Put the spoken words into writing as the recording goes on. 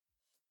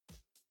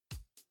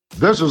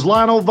This is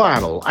Lionel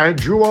Vinyl,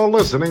 and you are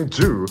listening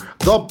to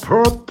the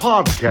Perth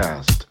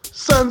Podcast.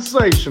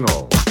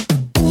 Sensational.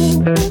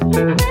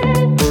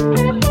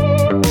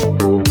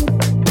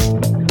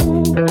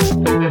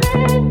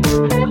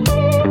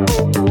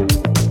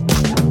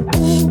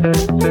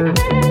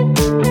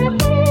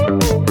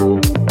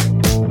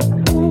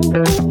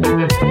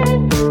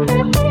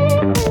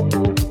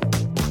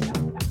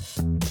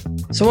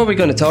 So what are we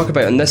going to talk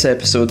about in this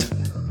episode?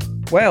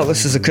 Well,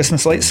 this is a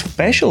Christmas lights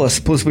special. I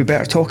suppose we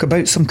better talk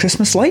about some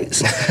Christmas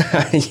lights.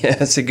 Yeah,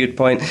 that's a good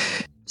point.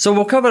 So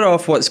we'll cover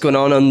off what's going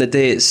on the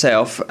day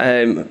itself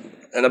in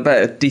a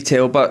bit of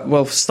detail, but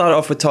we'll start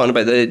off with talking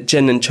about the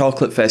Gin and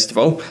Chocolate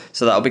Festival.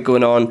 So that'll be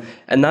going on,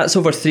 and that's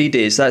over 3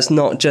 days. That's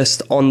not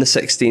just on the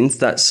 16th,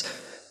 that's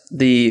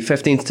the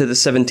 15th to the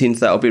 17th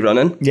that'll be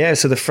running. Yeah,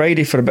 so the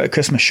Friday for a bit of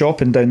Christmas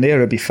shopping down there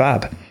would be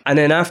fab. And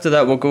then after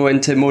that, we'll go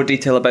into more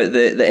detail about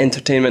the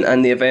entertainment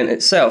and the event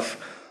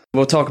itself.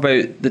 We'll talk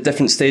about the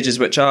different stages,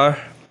 which are...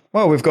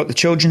 Well, we've got the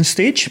children's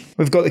stage,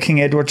 we've got the King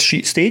Edward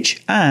Street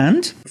stage,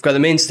 and... we've got the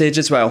main stage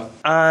as well.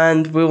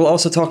 And we will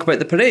also talk about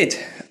the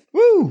parade.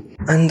 Woo!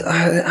 And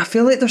I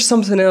feel like there's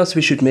something else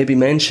we should maybe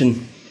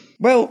mention.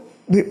 Well,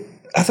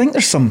 I think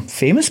there's some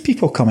famous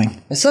people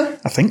coming. Is there?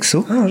 I think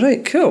so. Oh,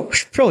 right, cool. We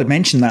should probably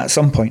mention that at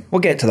some point.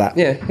 We'll get to that.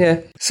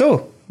 Yeah.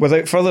 So,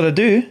 without further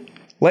ado,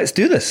 let's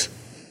do this.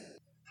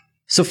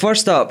 So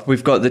first up,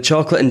 we've got the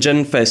Chocolate and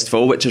Gin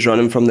Festival, which is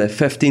running from the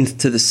 15th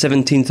to the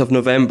 17th of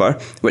November,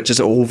 which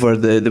is over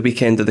the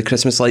weekend of the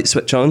Christmas light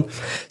switch on.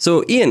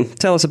 So Ian,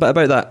 tell us a bit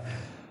about that.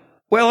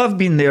 Well, I've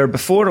been there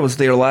before. I was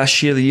there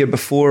last year, the year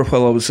before,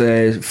 while I was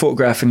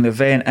photographing the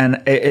event,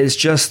 and it is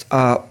just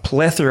a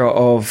plethora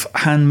of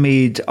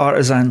handmade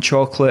artisan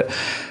chocolate.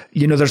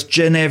 You know, there's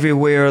gin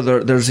everywhere.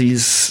 There's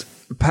these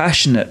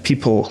passionate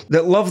people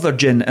that love their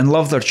gin and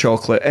love their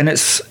chocolate, and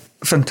it's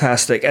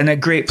fantastic and a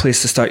great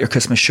place to start your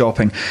Christmas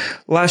shopping.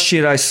 Last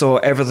year I saw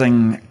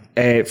everything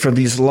for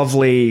these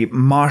lovely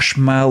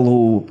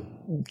marshmallow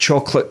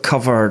chocolate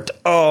covered,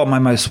 oh, my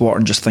mouth's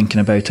watering just thinking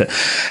about it.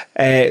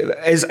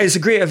 It's a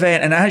great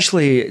event, and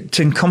actually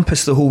to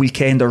encompass the whole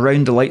weekend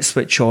around the light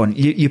switch on,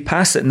 you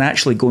pass it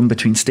naturally going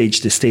between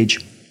stage to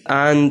stage.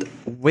 And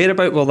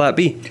whereabout will that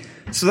be?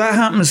 So that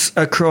happens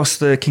across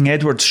the King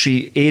Edward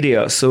Street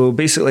area. So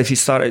basically if you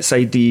start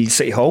outside the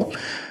City Hall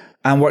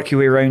and work your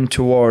way around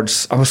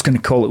towards, I was going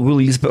to call it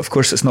Woolies, but of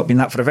course it's not been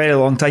that for a very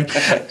long time.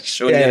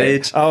 Showing your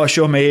age. Oh,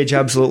 show my age,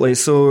 absolutely.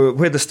 So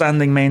where the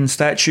standing men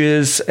statue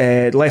is,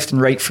 left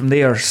and right from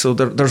there. So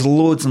there's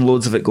loads and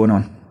loads of it going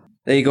on.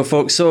 There you go,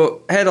 folks.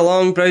 So head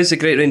along, browse a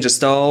great range of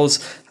stalls,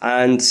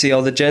 and see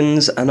all the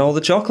gins and all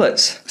the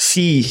chocolates.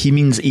 See, he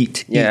means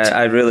eat. Yeah, eat.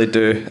 I really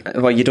do.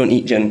 Well, you don't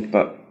eat gin,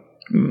 but...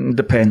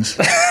 Depends.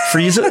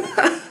 Freeze it.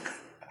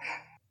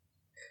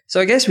 So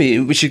I guess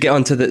we should get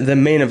on to the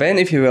main event,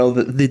 if you will,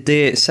 the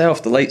day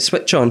itself, the light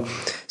switch on.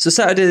 So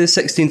Saturday the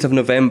 16th of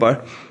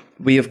November,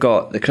 we have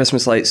got the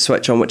Christmas light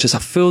switch on, which is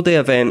a full day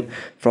event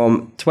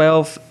from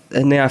 12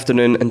 in the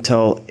afternoon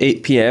until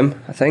 8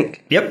 p.m, I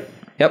think. Yep,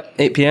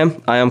 8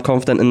 p.m. I am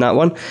confident in that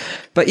one.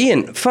 But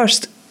Ian,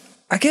 first,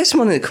 I guess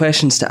one of the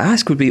questions to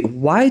ask would be,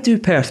 why do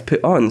Perth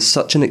put on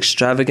such an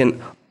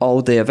extravagant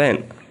all-day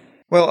event?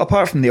 Well,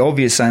 apart from the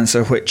obvious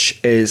answer, which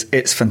is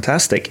it's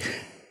fantastic,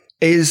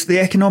 is the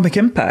economic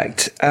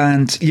impact.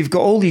 And you've got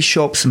all these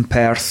shops in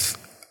Perth.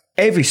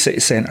 Every city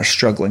centre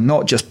struggling,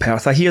 not just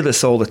Perth. I hear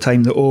this all the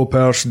time, that,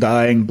 Perth's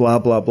dying, blah,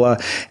 blah, blah.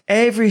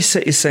 Every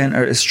city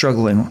centre is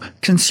struggling.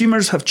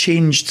 Consumers have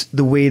changed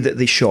the way that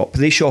they shop.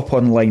 They shop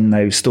online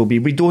now,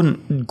 Stobie. We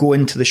don't go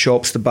into the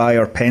shops to buy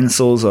our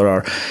pencils or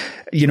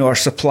our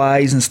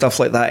supplies and stuff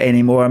like that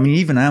anymore. I mean,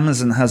 even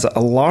Amazon has a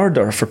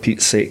larder, for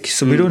Pete's sake.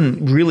 So we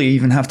don't really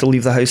even have to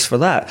leave the house for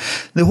that.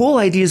 The whole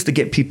idea is to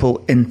get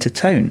people into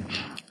town.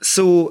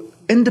 So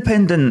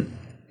independent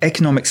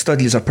economic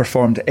studies are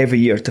performed every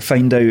year to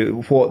find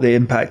out what the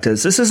impact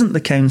is. This isn't the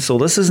council.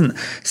 This isn't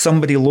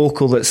somebody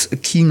local that's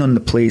keen on the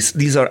place.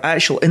 These are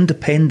actual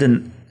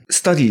independent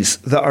studies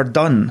that are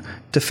done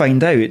to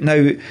find out.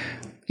 Now,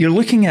 you're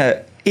looking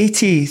at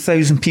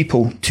 80,000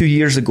 people 2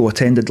 years ago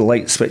attended the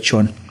light switch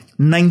on.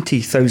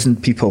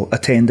 90,000 people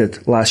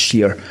attended last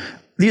year.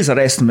 These are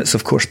estimates,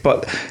 of course,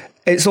 but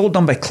it's all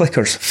done by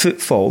clickers,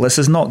 footfall. This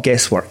is not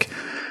guesswork.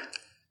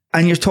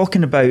 And you're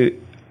talking about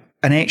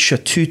an extra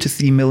 £2 to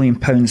 £3 million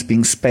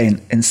being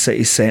spent in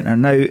city centre.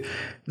 Now,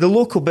 the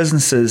local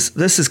businesses,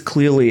 this is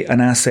clearly an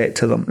asset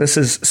to them. This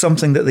is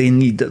something that they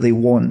need, that they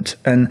want.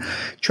 And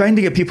trying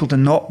to get people to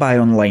not buy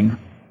online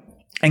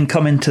and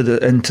come into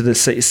the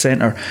city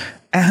centre,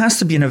 it has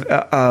to be an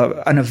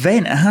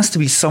event. It has to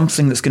be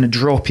something that's going to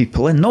draw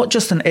people in, not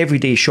just an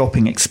everyday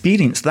shopping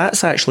experience.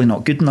 That's actually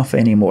not good enough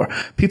anymore.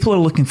 People are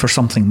looking for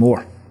something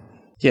more.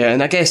 Yeah,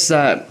 and I guess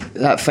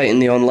that fighting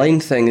the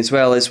online thing as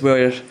well is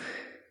where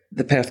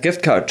the Perth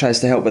gift card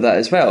tries to help with that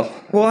as well.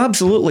 Well,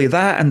 absolutely.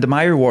 That and the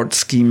My Rewards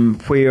scheme,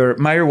 where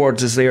My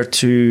Rewards is there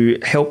to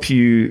help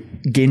you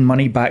gain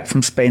money back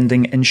from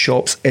spending in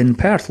shops in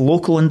Perth,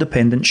 local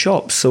independent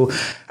shops. So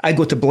I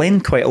go to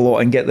Blend quite a lot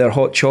and get their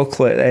hot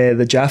chocolate,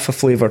 the Jaffa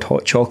flavoured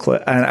hot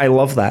chocolate, and I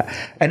love that.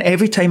 And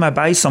every time I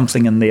buy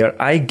something in there,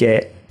 I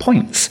get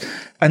points.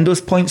 And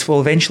those points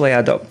will eventually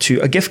add up to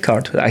a gift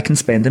card that I can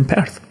spend in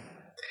Perth.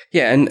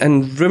 Yeah,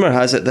 and rumour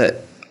has it that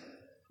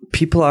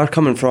people are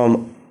coming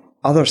from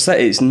other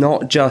cities,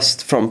 not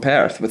just from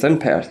Perth, within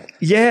Perth.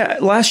 Yeah,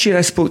 last year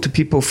I spoke to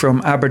people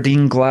from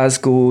Aberdeen,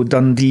 Glasgow,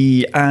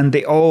 Dundee, and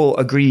they all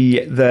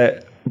agree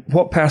that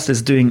what Perth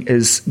is doing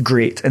is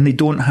great, and they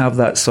don't have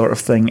that sort of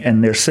thing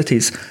in their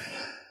cities.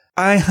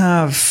 I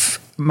have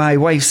my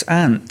wife's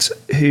aunt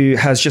who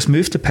has just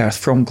moved to Perth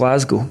from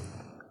Glasgow,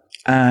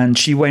 and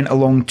she went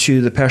along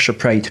to the Perthshire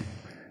Pride.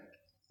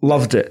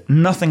 Loved it.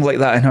 Nothing like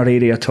that in her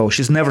area at all.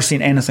 She's never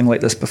seen anything like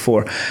this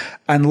before,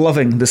 and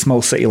loving the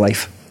small city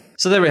life.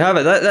 So there we have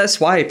it. That's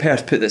why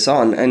Perth put this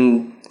on,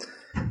 and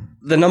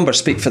the numbers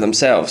speak for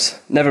themselves.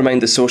 Never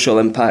mind the social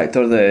impact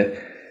or the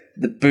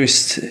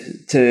boost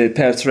to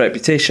Perth's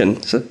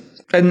reputation. So,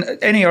 and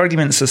any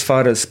arguments as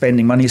far as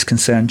spending money is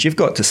concerned, you've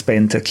got to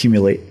spend to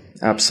accumulate.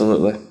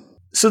 Absolutely.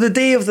 So the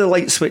day of the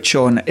light switch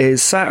on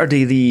is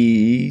Saturday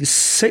the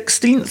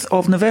 16th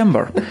of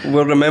November.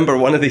 We'll remember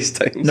one of these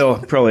times. No,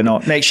 probably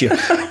not. Next year.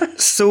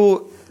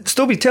 So,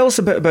 Stobie, tell us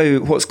a bit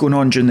about what's going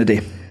on during the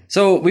day.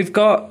 So we've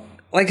got,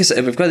 like I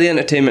said, we've got the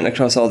entertainment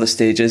across all the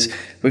stages.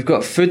 We've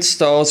got food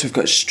stalls, we've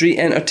got street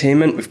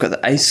entertainment, we've got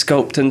the ice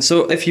sculpting.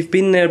 So if you've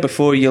been there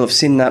before, you'll have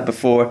seen that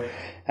before,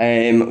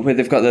 where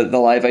they've got the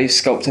live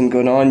ice sculpting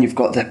going on. You've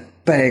got the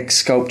big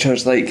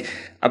sculptures, like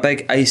a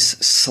big ice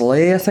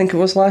sleigh, I think it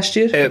was last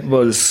year. It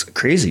was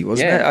crazy,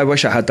 wasn't it? I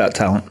wish I had that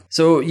talent.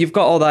 So you've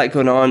got all that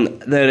going on.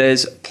 There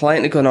is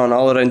plenty going on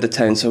all around the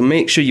town, so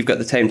make sure you've got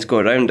the time to go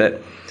around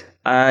it.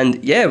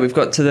 And yeah, we've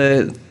got to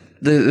the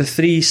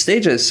 3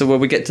 stages. So will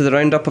we get to the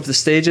roundup of the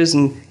stages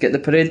and get the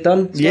parade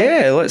done?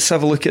 Yeah, let's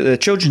have a look at the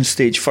children's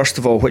stage first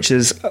of all, which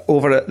is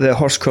over at the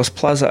Horsecross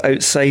Plaza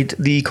outside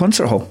the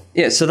concert hall.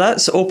 Yeah, so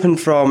that's open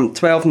from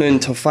 12 noon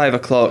till 5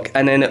 o'clock,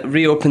 and then it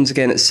reopens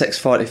again at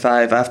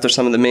 6:45 after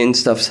some of the main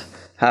stuff's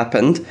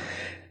happened.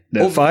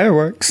 The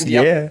fireworks,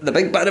 yep, yeah. The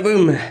big bada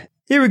boom.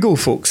 Here we go,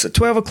 folks. At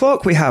 12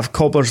 o'clock, we have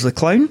Cobblers the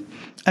Clown.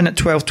 And at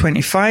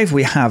 12:25,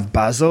 we have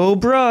Basil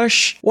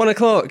Brush. 1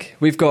 o'clock,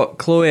 we've got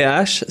Chloe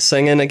Ash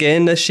singing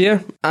again this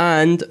year.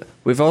 And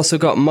we've also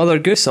got Mother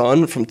Goose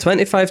on from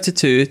 25 to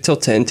 2 till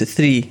 10 to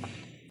 3.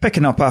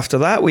 Picking up after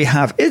that, we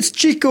have It's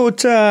Chico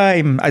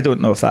Time. I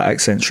don't know if that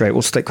accent's right.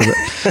 We'll stick with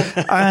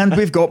it. And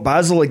we've got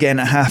Basil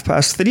again at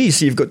 3:30.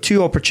 So you've got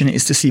 2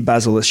 opportunities to see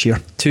Basil this year.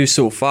 2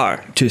 so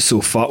far. 2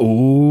 so far.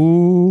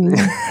 Oh.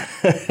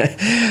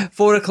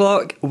 4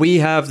 o'clock, we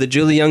have the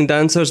Julie Young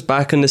Dancers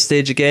back on the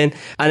stage again.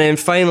 And then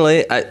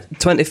finally, at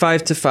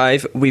 25 to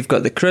 5, we've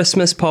got the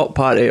Christmas Pop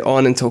Party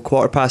on until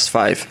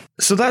 5:15.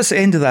 So that's the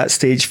end of that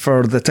stage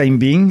for the time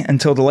being,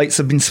 until the lights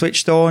have been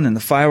switched on and the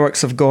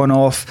fireworks have gone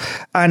off.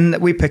 And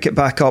we pick it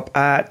back up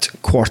at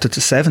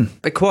 7:15.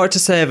 At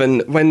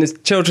 7:15, when the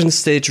children's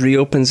stage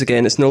reopens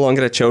again, it's no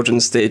longer a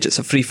children's stage, it's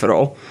a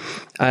free-for-all.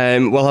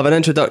 We'll have an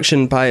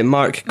introduction by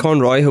Mark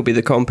Conroy, who'll be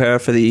the compere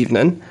for the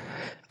evening.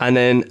 And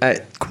then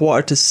at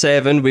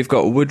 7:15, we've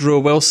got Woodrow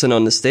Wilson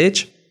on the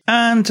stage.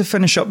 And to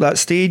finish up that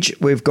stage,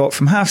 we've got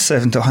from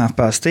 7:30 till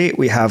 8:30,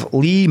 we have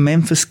Lee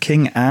Memphis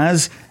King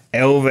as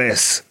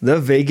Elvis, the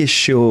Vegas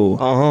show.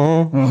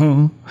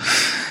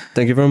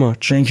 Thank you very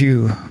much. Thank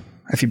you.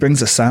 If he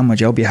brings a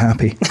sandwich, I'll be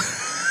happy.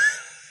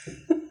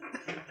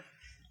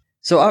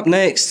 So up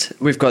next,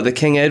 we've got the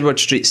King Edward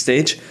Street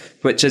stage,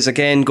 which is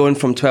again going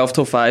from 12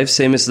 till 5,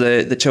 same as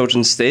the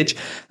children's stage.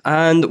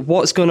 And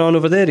what's going on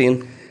over there,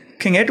 Ian?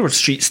 King Edward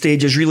Street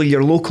stage is really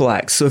your local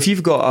acts. So if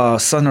you've got a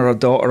son or a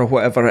daughter or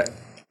whatever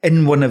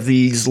in one of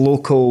these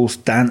local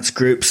dance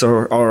groups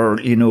or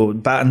you know,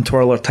 baton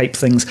twirler type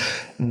things,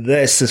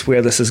 this is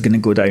where this is going to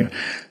go down.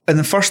 In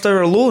the first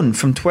hour alone,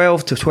 from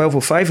 12 to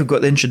 12:05, we've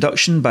got the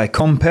introduction by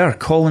compere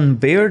Colin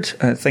Baird.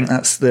 I think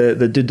that's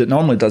the dude that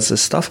normally does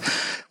this stuff.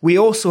 We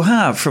also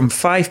have from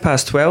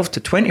 12:05 to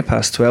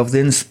 20:12 the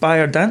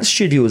Inspire Dance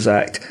Studios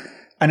Act.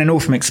 And I know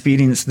from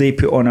experience they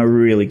put on a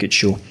really good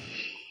show.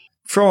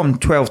 From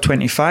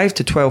 12:25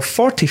 to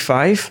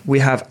 12:45, we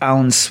have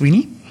Alan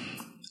Sweeney.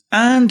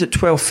 And at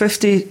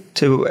 12:50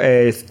 to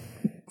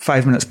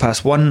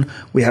 1:05,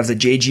 we have the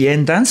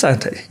JGN Dance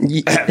Attic.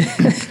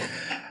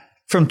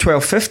 From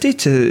 12:50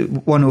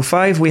 to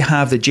 1:05, we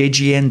have the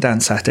JGN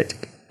Dance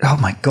Attic. Oh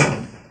my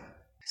God.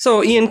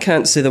 So Ian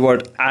can't say the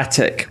word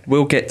attic.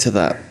 We'll get to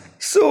that.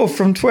 So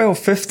from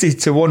 12:50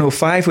 to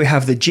 1:05, we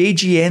have the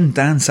JGN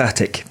Dance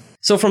Attic.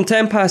 So from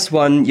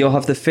 1:10, you'll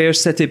have the Fair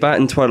City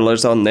Baton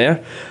Twirlers on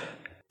there.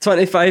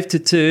 25 to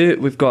 2,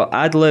 we've got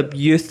Adlib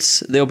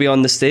Youths, they'll be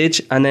on the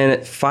stage. And then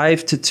at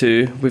 5 to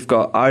 2, we've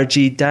got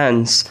RG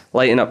Dance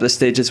lighting up the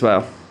stage as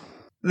well.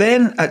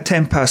 Then at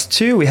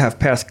 2:10, we have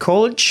Perth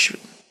College.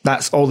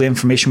 That's all the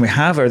information we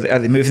have. Are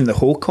they moving the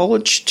whole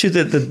college to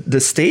the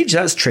stage?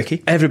 That's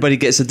tricky. Everybody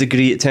gets a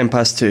degree at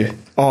 2:10.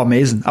 Oh,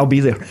 amazing. I'll be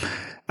there.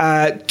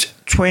 At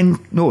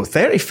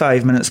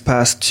 35 minutes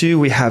past 2,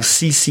 we have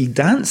CC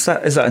Dance.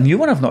 Is that a new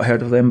one? I've not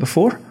heard of them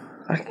before.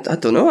 I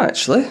don't know,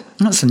 actually.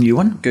 That's a new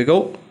one.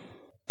 Google.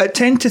 At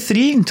 10 to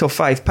 3 until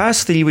 5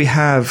 past 3, we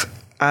have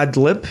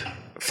Adlib.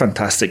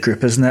 Fantastic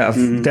group, isn't it?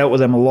 I've dealt with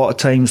them a lot of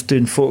times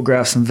doing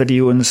photographs and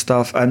video and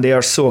stuff, and they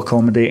are so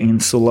accommodating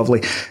and so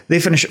lovely.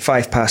 They finish at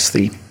 5 past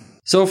 3.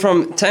 So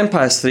from 10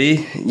 past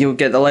 3, you'll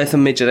get the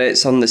Lethem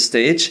Majorettes on the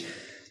stage.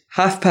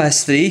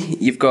 3:30,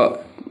 you've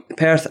got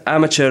Perth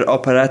Amateur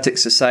Operatic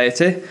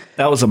Society.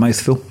 That was a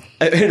mouthful.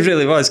 It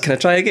really was. Can I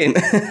try again?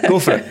 Go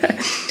for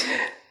it.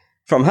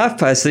 From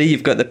 3:30,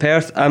 you've got the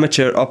Perth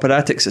Amateur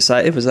Operatic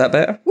Society. Was that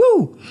better?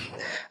 Woo!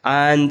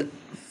 And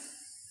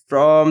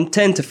from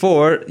 10 to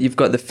 4, you've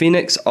got the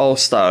Phoenix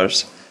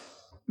All-Stars.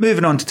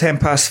 Moving on to 10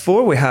 past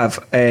 4, we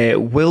have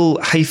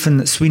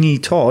Will-Sweeney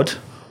Todd.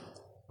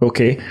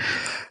 Okay.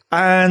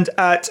 And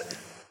at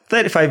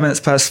 35 minutes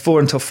past 4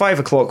 until 5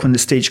 o'clock when the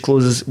stage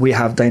closes, we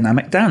have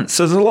Dynamic Dance.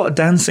 So there's a lot of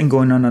dancing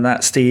going on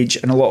that stage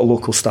and a lot of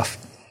local stuff.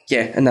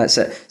 Yeah, and that's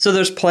it. So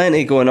there's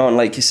plenty going on,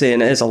 like you say,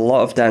 and it is a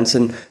lot of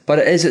dancing, but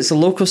it's the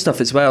local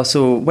stuff as well.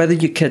 So whether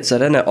your kids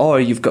are in it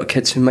or you've got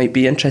kids who might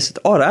be interested,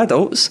 or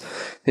adults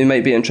who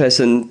might be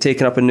interested in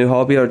taking up a new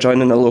hobby or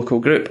joining a local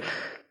group,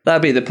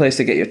 that'd be the place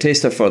to get your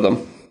taster for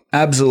them.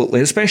 Absolutely,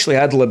 especially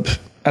Adlib.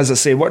 As I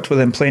say, worked with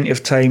them plenty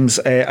of times.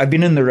 I've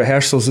been in the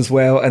rehearsals as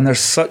well, and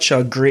there's such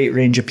a great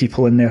range of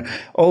people in there.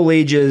 All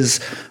ages,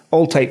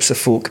 all types of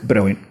folk.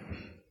 Brilliant.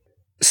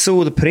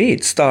 So the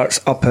parade starts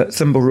up at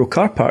Thimble Row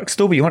Car Park.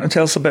 Stobie, you want to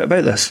tell us a bit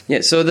about this?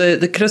 Yeah, so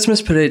the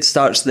Christmas parade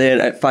starts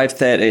there at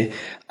 5:30,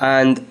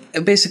 and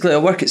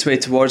it'll work its way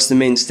towards the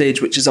main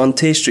stage, which is on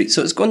Tay Street.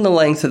 So it's going the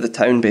length of the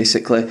town,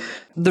 basically.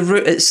 The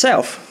route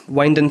itself,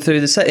 winding through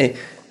the city.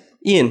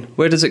 Ian,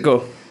 where does it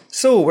go?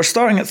 So we're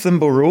starting at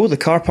Thimble Row, the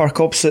car park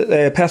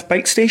opposite Perth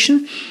Bike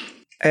Station,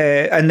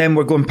 and then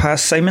we're going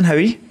past Simon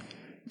Howie,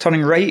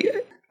 turning right,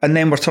 and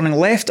then we're turning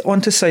left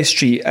onto South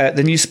Street at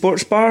the new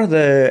sports bar,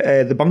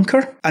 the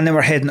Bunker, and then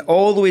we're heading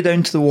all the way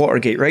down to the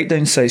Watergate, right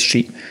down South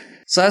Street.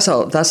 So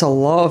that's a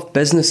lot of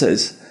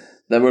businesses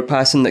that we're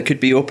passing that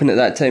could be open at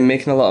that time,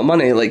 making a lot of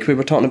money, like we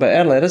were talking about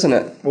earlier, isn't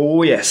it?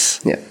 Oh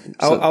yes, yeah.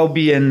 I'll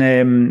be in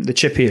the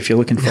Chippy if you're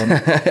looking for me.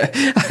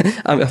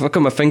 I've got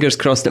my fingers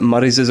crossed that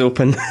Murray's is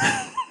open.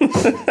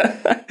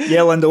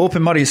 Yeah, Linda,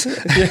 open Murray's.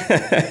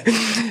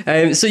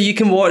 So you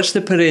can watch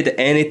the parade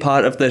any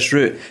part of this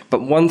route,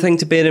 but one thing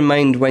to bear in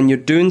mind when you're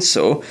doing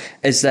so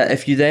is that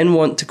if you then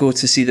want to go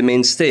to see the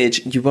main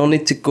stage, you will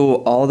need to go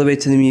all the way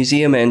to the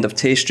museum end of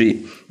Tay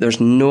Street. There's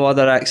no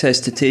other access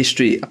to Tay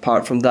Street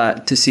apart from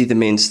that to see the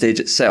main stage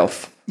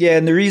itself. Yeah,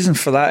 and the reason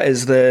for that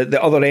is the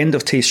other end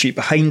of Tay Street,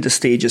 behind the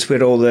stage, is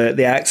where all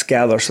the acts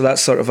gather, so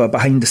that's sort of a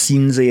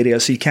behind-the-scenes area,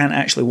 so you can't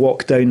actually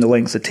walk down the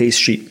length of Tay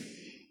Street.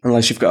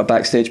 Unless you've got a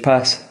backstage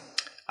pass.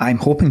 I'm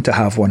hoping to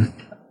have one.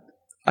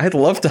 I'd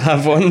love to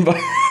have one, but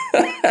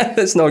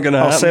it's not going to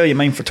happen. I'll sell you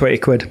mine for 20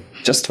 quid.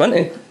 Just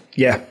 20?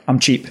 Yeah, I'm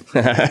cheap.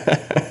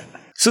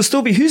 So,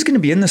 Stobie, who's going to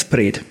be in this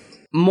parade?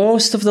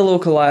 Most of the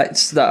local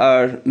acts that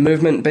are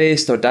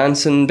movement-based or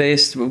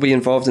dancing-based will be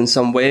involved in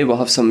some way. We'll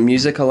have some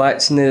musical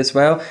acts in there as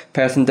well.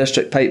 Perth and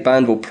District Pipe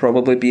Band will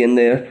probably be in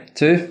there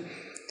too.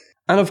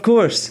 And of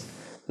course,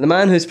 the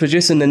man who's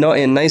producing the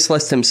Naughty and Nice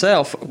list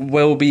himself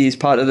will be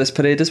part of this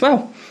parade as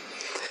well.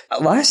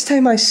 Last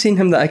time I seen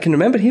him that I can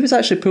remember, he was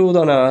actually pulled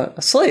on a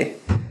sleigh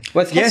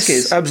with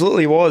huskies. Yes,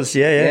 absolutely was.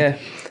 Yeah.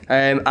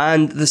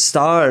 And the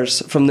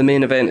stars from the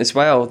main event as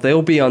well,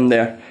 they'll be on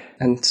there.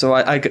 And so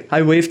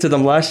I waved to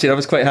them last year. I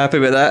was quite happy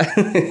with that.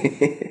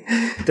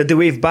 Did they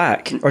wave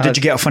back, or did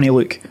you get a funny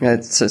look?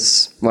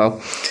 It's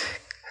well...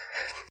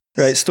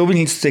 Right, Stobie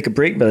needs to take a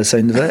break by the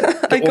sound of it.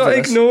 I got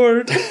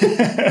ignored.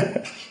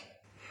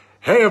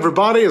 Hey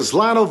everybody, it's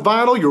Lionel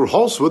Vinyl, your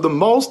host with the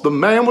most, the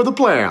man with a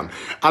plan.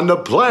 And the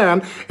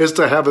plan is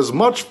to have as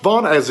much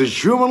fun as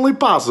is humanly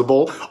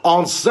possible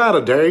on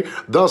Saturday,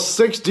 the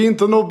 16th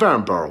of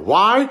November.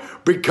 Why?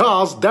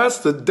 Because that's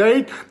the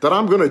date that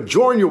I'm going to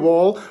join you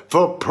all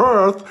for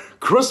Perth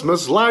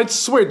Christmas Lights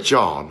Switch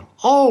On.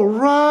 All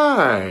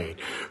right.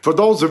 For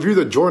those of you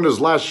that joined us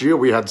last year,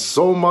 we had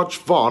so much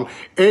fun.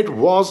 It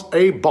was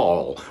a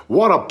ball.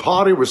 What a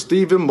party with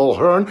Stephen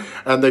Mulhern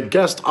and the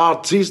guest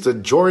artists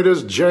that joined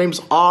us,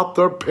 James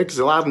Arthur,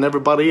 Pixelot, and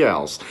everybody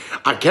else.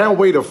 I can't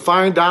wait to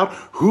find out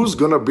who's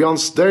going to be on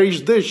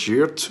stage this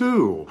year,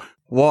 too.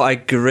 What a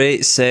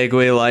great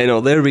segue, Lionel.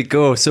 There we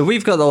go. So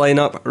we've got the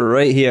lineup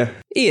right here.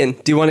 Ian,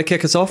 do you want to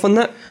kick us off on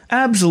that?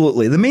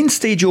 Absolutely. The main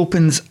stage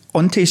opens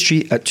on Tay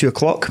Street at 2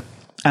 o'clock.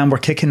 And we're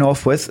kicking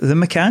off with the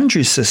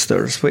McAndrews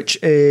Sisters, which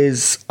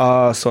is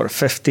a sort of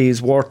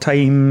 50s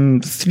wartime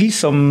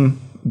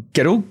threesome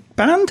girl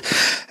band.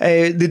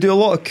 They do a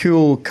lot of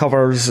cool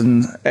covers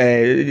and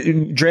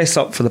dress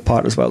up for the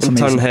part as well. It's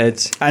amazing. Turn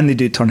heads. And they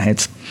do turn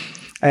heads.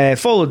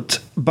 Followed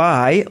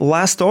by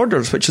Last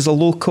Orders, which is a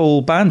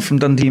local band from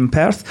Dundee and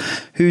Perth,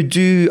 who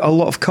do a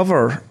lot of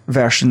cover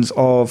versions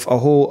of a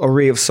whole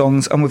array of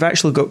songs. And we've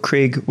actually got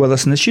Craig with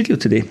us in the studio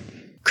today.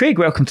 Craig,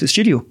 welcome to the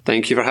studio.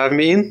 Thank you for having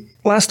me, Ian.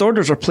 Last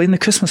Orders are playing the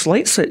Christmas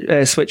light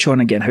switch on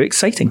again. How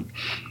exciting.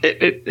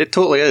 It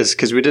totally is,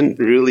 because we didn't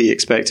really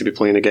expect to be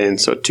playing again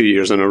 2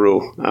 years in a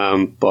row.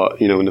 But,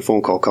 when the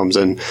phone call comes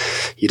in,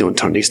 you don't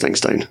turn these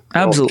things down.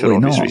 Absolutely for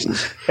not. obvious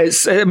reasons.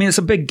 It's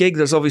a big gig.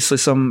 There's obviously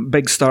some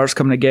big stars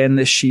coming again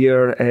this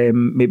year,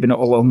 maybe not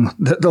along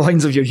the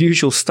lines of your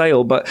usual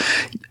style, but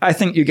I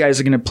think you guys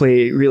are going to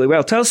play really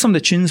well. Tell us some of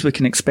the tunes we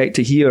can expect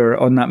to hear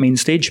on that main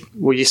stage.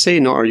 Well, you say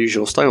not our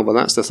usual style, but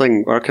that's the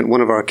thing.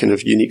 One of our kind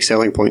of unique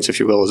selling points, if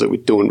you will, is that we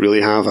don't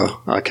really have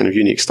a kind of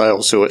unique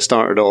style. So it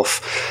started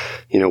off,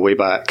 way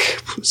back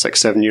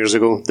 6-7 years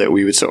ago, that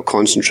we would sort of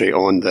concentrate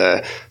on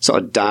the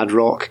sort of dad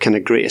rock kind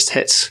of greatest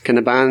hits kind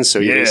of bands. So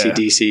your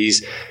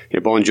AC/DCs,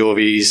 your Bon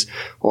Jovis,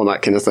 all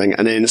that kind of thing.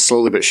 And then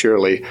slowly but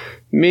surely,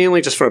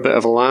 mainly just for a bit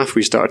of a laugh,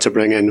 we started to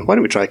bring in, why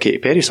don't we try a Katy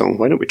Perry song?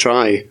 Why don't we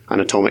try an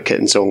Atomic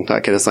Kitten song?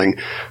 That kind of thing.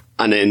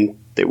 And then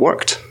it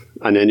worked.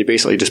 And then you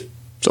basically just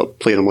sort of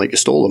play them like you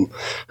stole them,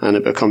 and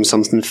it becomes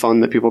something fun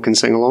that people can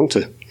sing along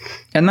to.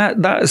 And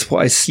that is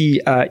what I see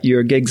at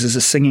your gigs, is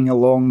the singing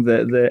along.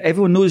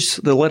 Everyone knows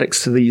the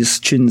lyrics to these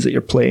tunes that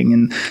you're playing,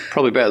 and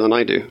probably better than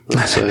I do.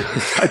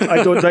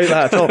 I don't doubt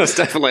that at all. That's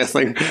definitely a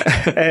thing.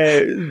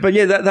 But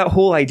yeah, that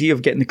whole idea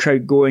of getting the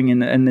crowd going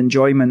and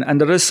enjoyment, and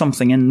there is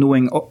something in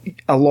knowing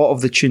a lot of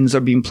the tunes are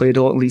being played.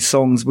 A lot of these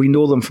songs, we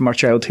know them from our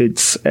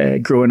childhoods,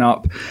 growing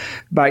up.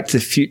 Back to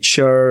the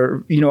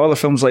Future, other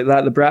films like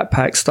that, the Brat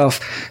Pack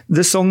stuff.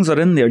 The songs are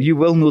in there. You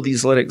will know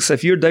these lyrics.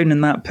 If you're down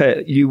in that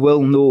pit, you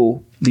will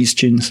know these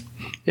tunes.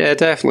 Yeah,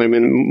 definitely. I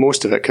mean,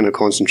 most of it kind of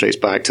concentrates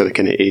back to the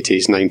kind of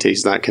 80s,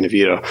 90s, that kind of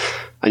era.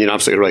 And you're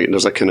absolutely right.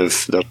 There's a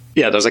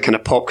kind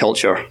of pop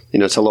culture,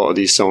 to a lot of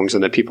these songs,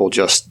 and that people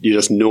you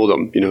just know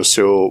them,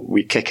 So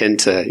we kick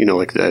into,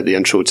 like the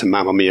intro to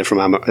Mamma Mia from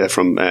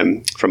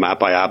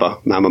by ABBA,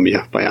 Mamma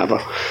Mia by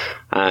ABBA,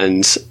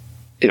 and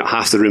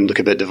half the room look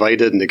a bit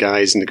divided, and the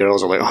guys and the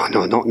girls are like, oh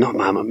no, not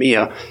Mamma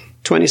Mia.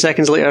 20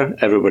 seconds later,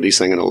 everybody's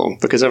singing along,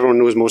 because everyone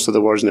knows most of the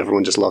words and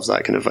everyone just loves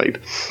that kind of vibe.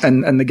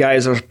 And the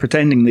guys are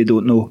pretending they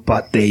don't know,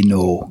 but they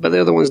know. But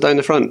they're the ones down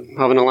the front,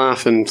 having a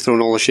laugh and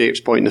throwing all the shapes,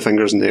 pointing the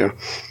fingers in the air.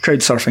 Crowd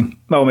surfing.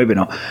 Well, maybe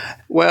not.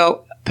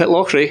 Well,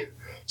 Pitlochry.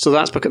 So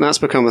that's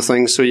become a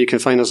thing. So you can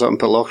find us up in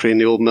Pitlochry in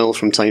the old mill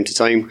from time to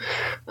time.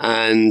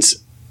 And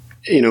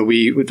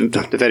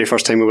the very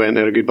first time we went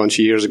there a good bunch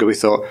of years ago, we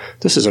thought,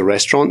 this is a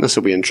restaurant, this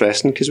will be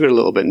interesting, because we're a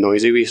little bit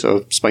noisy. We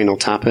sort of Spinal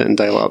Tap it and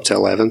dial it up to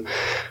 11.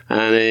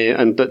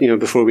 But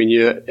before we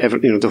knew it,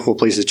 the whole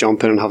place is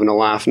jumping and having a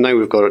laugh. Now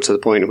we've got it to the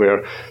point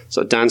where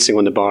sort of dancing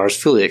on the bar is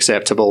fully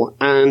acceptable,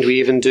 and we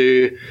even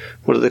do,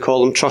 what do they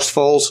call them, trust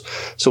falls.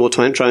 So we'll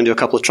try and do a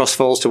couple of trust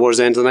falls towards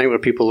the end of the night, where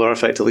people are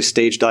effectively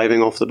stage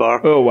diving off the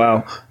bar. Oh,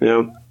 wow.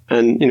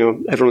 And,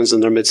 everyone's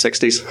in their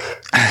mid-60s.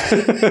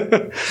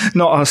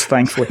 Not us,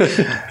 thankfully.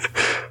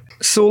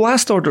 So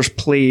Last Orders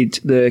played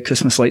the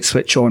Christmas light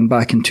switch on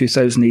back in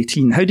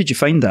 2018. How did you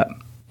find that?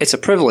 It's a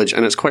privilege,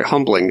 and it's quite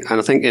humbling. And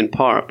I think in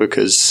part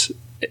because,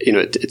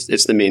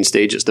 it's the main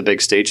stage, it's the big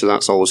stage, so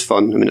that's always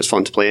fun. I mean, it's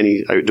fun to play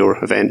any outdoor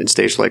event and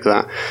stage like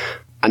that.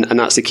 And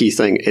that's the key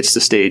thing. It's the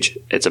stage.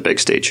 It's a big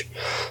stage.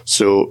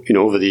 So,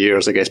 over the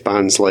years, I guess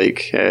bands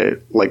like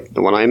the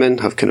one I'm in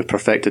have kind of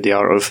perfected the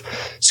art of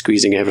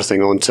squeezing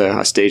everything onto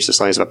a stage the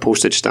size of a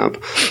postage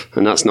stamp.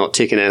 And that's not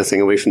taking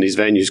anything away from these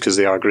venues, because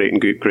they are great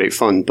and great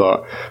fun.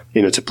 But,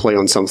 to play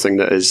on something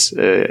that is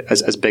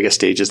as big a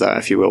stage as that,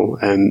 if you will,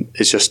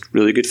 it's just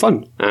really good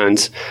fun.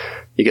 And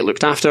you get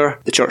looked after.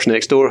 The church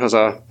next door has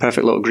a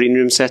perfect little green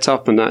room set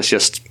up, and that's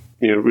just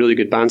really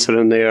good banter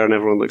in there, and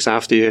everyone looks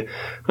after you.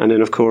 And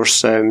then, of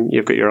course,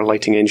 you've got your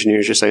lighting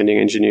engineers, your sounding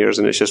engineers,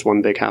 and it's just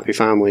one big happy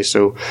family.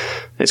 So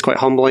it's quite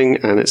humbling,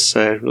 and it's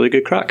really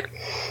good crack.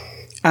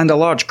 And a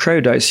large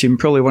crowd, I assume,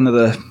 probably one of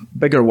the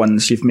bigger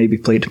ones you've maybe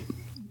played.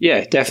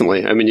 Yeah,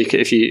 definitely. I mean,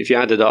 if you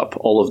added up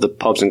all of the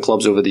pubs and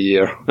clubs over the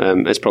year,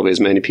 it's probably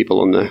as many people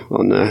on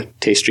the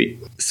Tay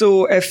Street.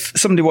 So if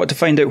somebody wanted to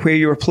find out where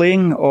you were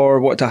playing, or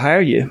want to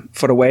hire you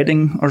for a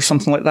wedding or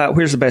something like that,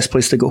 where's the best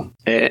place to go?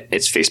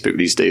 It's Facebook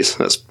these days.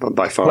 That's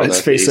by far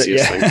the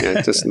easiest thing.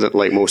 Yeah, just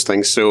like most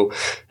things. So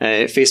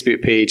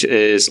Facebook page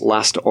is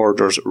Last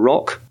Orders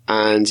Rock.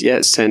 And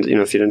yeah,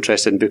 if you're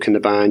interested in booking the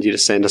band, you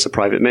just send us a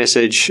private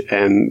message.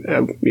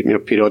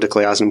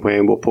 Periodically, as and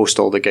when, we'll post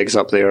all the gigs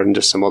up there and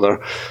just some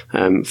other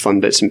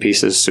fun bits and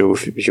pieces. So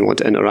if you want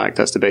to interact,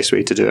 that's the best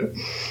way to do it.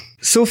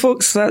 So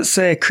folks, that's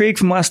Craig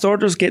from Last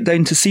Orders. Get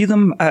down to see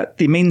them at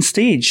the main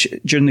stage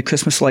during the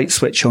Christmas light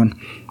switch on.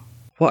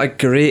 What a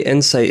great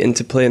insight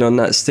into playing on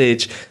that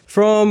stage.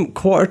 From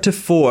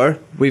 3:45,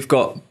 we've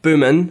got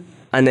Boomin',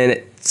 and then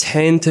at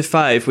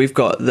 4:50, we've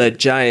got the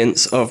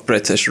giants of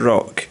British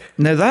rock.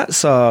 Now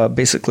that's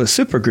basically a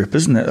supergroup,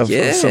 isn't it, of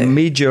some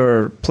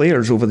major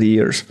players over the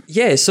years?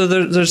 Yeah, so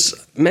there's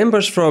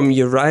members from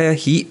Uriah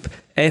Heep,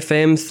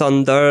 FM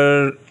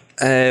Thunder,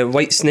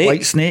 Whitesnake.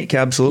 Whitesnake,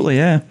 absolutely,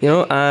 yeah.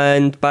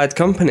 And Bad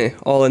Company,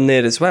 all in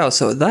there as well.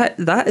 So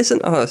that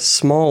isn't a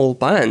small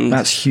band.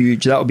 That's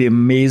huge. That would be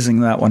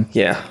amazing, that one.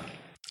 Yeah.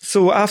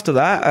 So after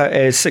that,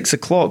 at 6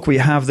 o'clock, we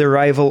have the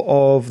arrival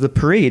of the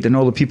parade and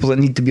all the people that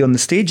need to be on the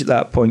stage at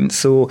that point.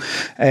 So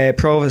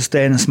Provost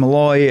Dennis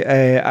Malloy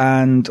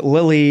and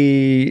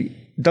Lily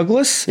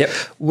Douglas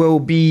will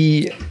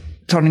be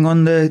turning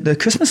on the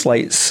Christmas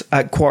lights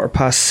at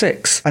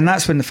 6:15, and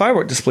that's when the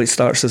firework display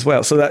starts as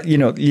well. So that,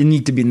 you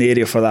need to be in the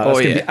area for that. That's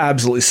going to be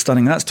absolutely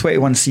stunning. That's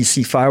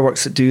 21cc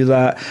fireworks that do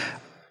that.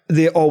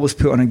 They always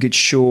put on a good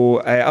show.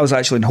 I was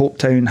actually in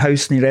Hopetown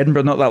House near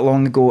Edinburgh not that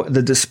long ago.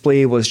 The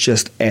display was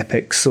just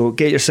epic. So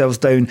get yourselves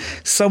down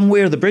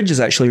somewhere. The bridge is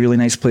actually a really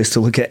nice place to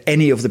look at.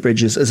 Any of the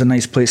bridges is a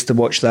nice place to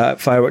watch that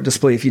firework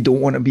display if you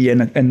don't want to be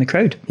in the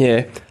crowd.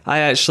 Yeah, I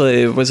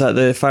actually was at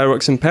the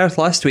fireworks in Perth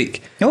last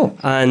week. Oh.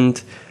 And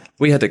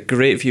we had a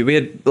great view. We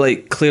had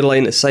clear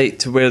line of sight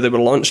to where they were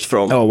launched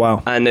from. Oh,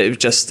 wow. And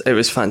it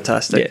was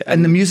fantastic. Yeah,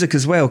 and the music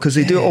as well, because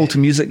they do it all to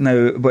music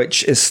now,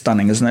 which is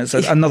stunning, isn't it?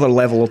 It's another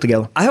level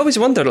altogether. I always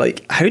wonder,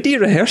 how do you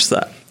rehearse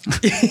that?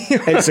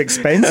 It's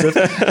expensive.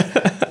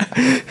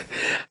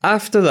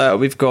 After that,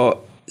 we've got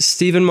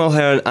Stephen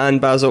Mulhern and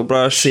Basil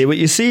Brush. Say what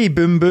you see,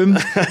 boom, boom.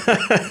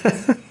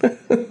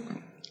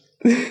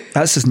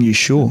 That's his new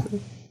show.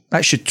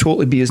 That should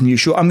totally be his new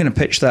show. I'm going to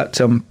pitch that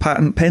to him,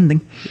 patent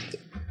pending.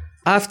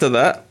 After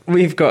that,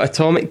 we've got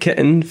Atomic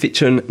Kitten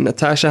featuring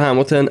Natasha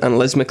Hamilton and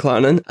Liz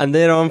McLaren, and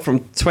they're on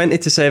from 20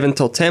 to 7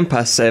 till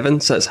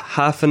 7, so it's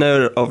half an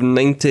hour of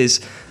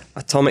 90s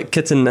Atomic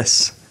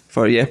Kittenness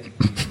for you.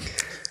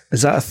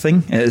 Is that a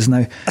thing? It is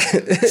now.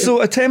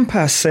 So at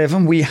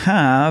 7, we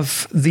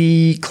have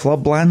the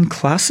Clubland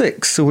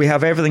Classics. So we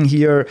have everything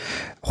here,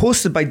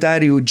 hosted by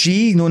Dario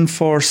G, known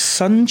for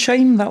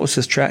Sunshine. That was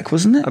his track,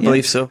 wasn't it? I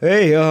believe so.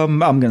 Hey, I'm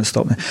going to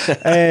stop now.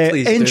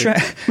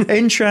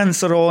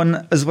 Entrance are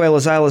on, as well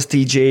as Alice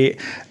DJ.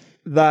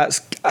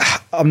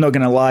 I'm not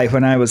going to lie,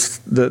 when I was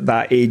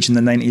that age in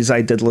the 90s,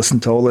 I did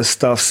listen to all this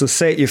stuff. So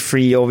Set You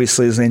Free,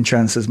 obviously, is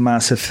Entrance's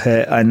massive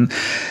hit, and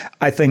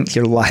I think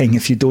you're lying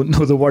if you don't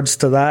know the words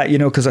to that,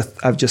 because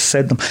I've just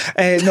said them.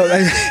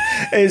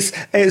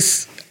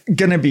 It's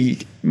going to be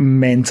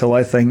mental,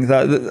 I think.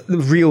 That the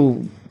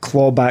real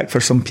clawback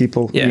for some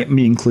people,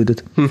 me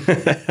included.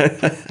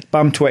 But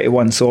I'm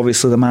 21, so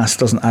obviously the maths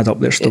doesn't add up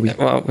there, Stubby.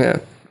 Yeah,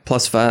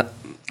 plus VAT.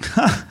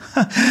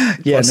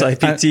 Plus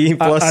IPT,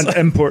 and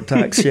import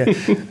tax, yeah.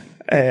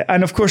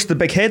 And of course, the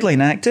big headline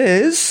act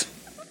is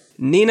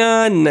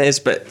Nina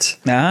Nesbitt.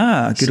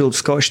 Good old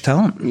Scottish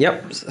talent.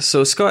 Yep.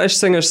 So Scottish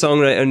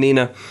singer-songwriter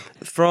Nina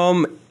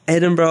from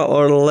Edinburgh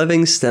or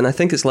Livingston. I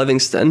think it's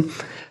Livingston.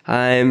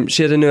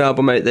 She had a new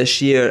album out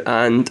this year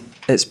and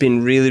it's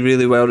been really,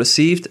 really well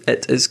received.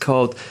 It is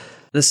called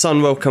The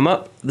Sun Will Come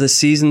Up, The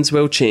Seasons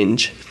Will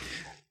Change.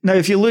 Now,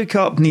 if you look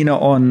up Nina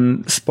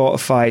on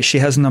Spotify, she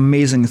has an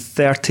amazing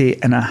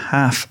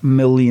 30.5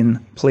 million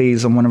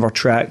plays on one of her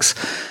tracks.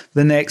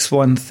 The next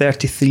one,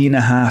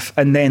 33.5,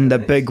 and then the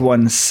big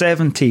one,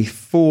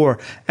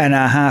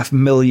 74.5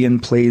 million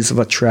plays of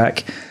a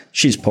track.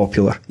 She's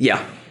popular.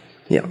 Yeah.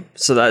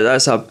 So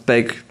that's a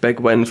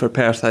big win for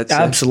Perth, I'd say.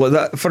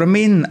 Absolutely. For a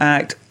main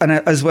act, and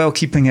as well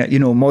keeping it,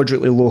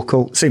 moderately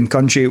local, same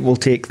country, we'll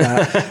take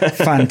that.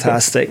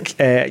 Fantastic.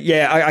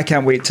 I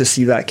can't wait to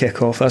see that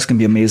kick off. That's going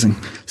to be amazing.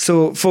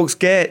 So, folks,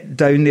 get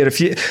down there.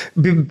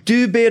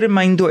 Do bear in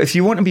mind, though, if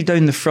you want to be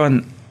down the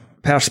front,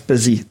 Perth's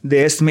busy.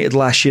 They estimated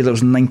last year there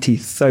was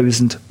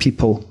 90,000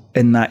 people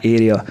in that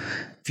area.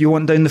 If you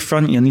want down the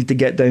front, you'll need to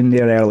get down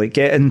there early.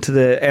 Get into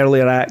the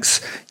earlier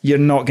acts. You're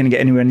not going to get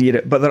anywhere near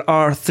it. But there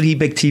are 3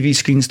 big TV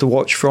screens to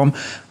watch from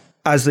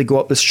as they go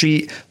up the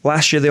street.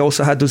 Last year, they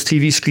also had those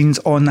TV screens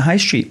on the high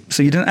street.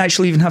 So you didn't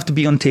actually even have to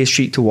be on Tay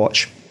Street to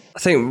watch. I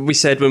think we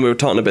said when we were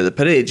talking about the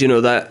parade,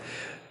 that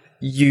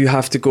you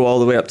have to go all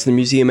the way up to the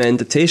museum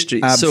end of Tay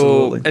Street.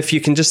 Absolutely. So if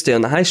you can just stay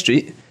on the high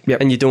street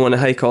and you don't want to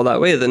hike all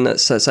that way, then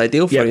that's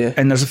ideal for you.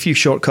 And there's a few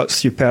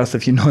shortcuts through Perth.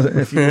 If you know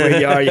where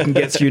you are, you can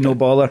get through, no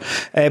bother.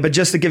 But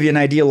just to give you an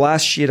idea,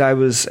 last year I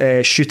was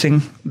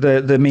shooting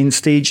the main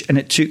stage and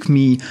it took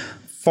me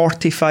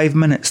 45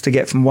 minutes to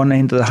get from one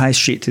end of the high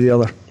street to the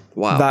other.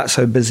 Wow. That's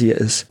how busy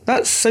it is.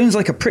 That sounds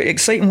like a pretty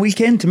exciting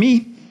weekend to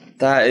me.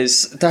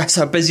 That's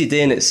a busy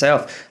day in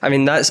itself. I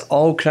mean, that's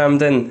all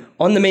crammed in.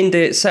 On the main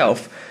day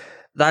itself,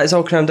 that is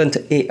all crammed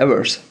into 8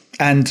 hours.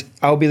 And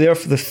I'll be there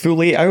for the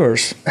full 8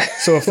 hours.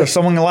 So if there's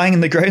someone lying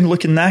on the ground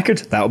looking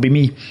knackered, that'll be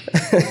me.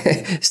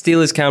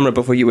 Steal his camera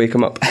before you wake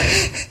him up.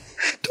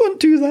 Don't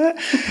do that.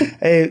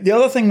 The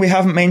other thing we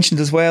haven't mentioned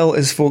as well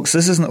is, folks,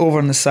 this isn't over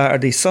on the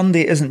Saturday.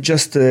 Sunday isn't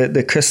just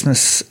the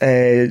Christmas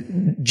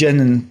gin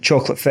and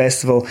chocolate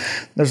festival.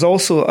 There's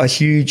also a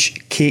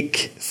huge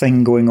cake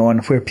thing going on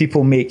where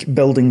people make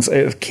buildings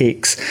out of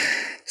cakes.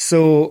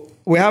 So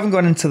we haven't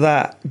gone into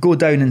that. Go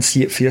down and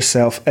see it for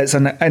yourself. It's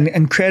an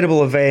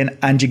incredible event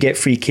and you get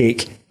free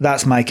cake.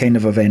 That's my kind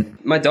of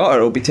event. My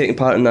daughter will be taking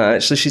part in that.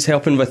 Actually, she's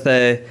helping with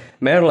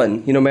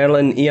Merlin.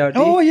 Merlin ERD?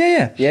 Oh,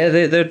 yeah. Yeah,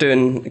 they're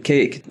doing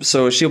cake.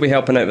 So she'll be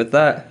helping out with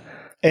that.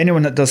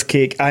 Anyone that does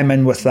cake, I'm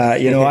in with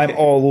that. I'm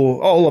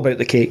all about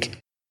the cake.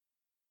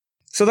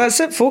 So that's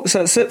it, folks.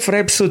 That's it for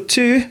episode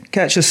 2.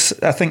 Catch us,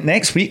 I think,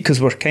 next week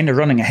because we're kind of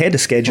running ahead of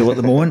schedule at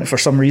the moment for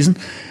some reason.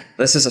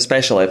 This is a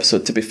special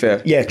episode, to be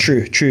fair. Yeah,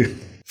 true.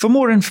 For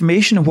more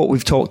information on what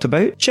we've talked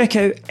about, check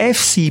out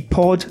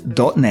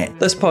fcpod.net.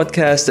 This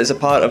podcast is a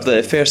part of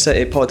the Fair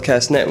City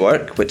Podcast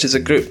Network, which is a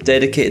group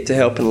dedicated to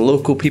helping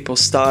local people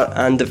start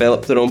and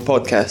develop their own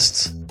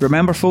podcasts.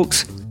 Remember,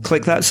 folks,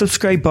 click that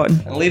subscribe button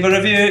And leave a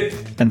review.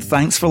 and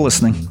thanks for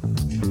listening.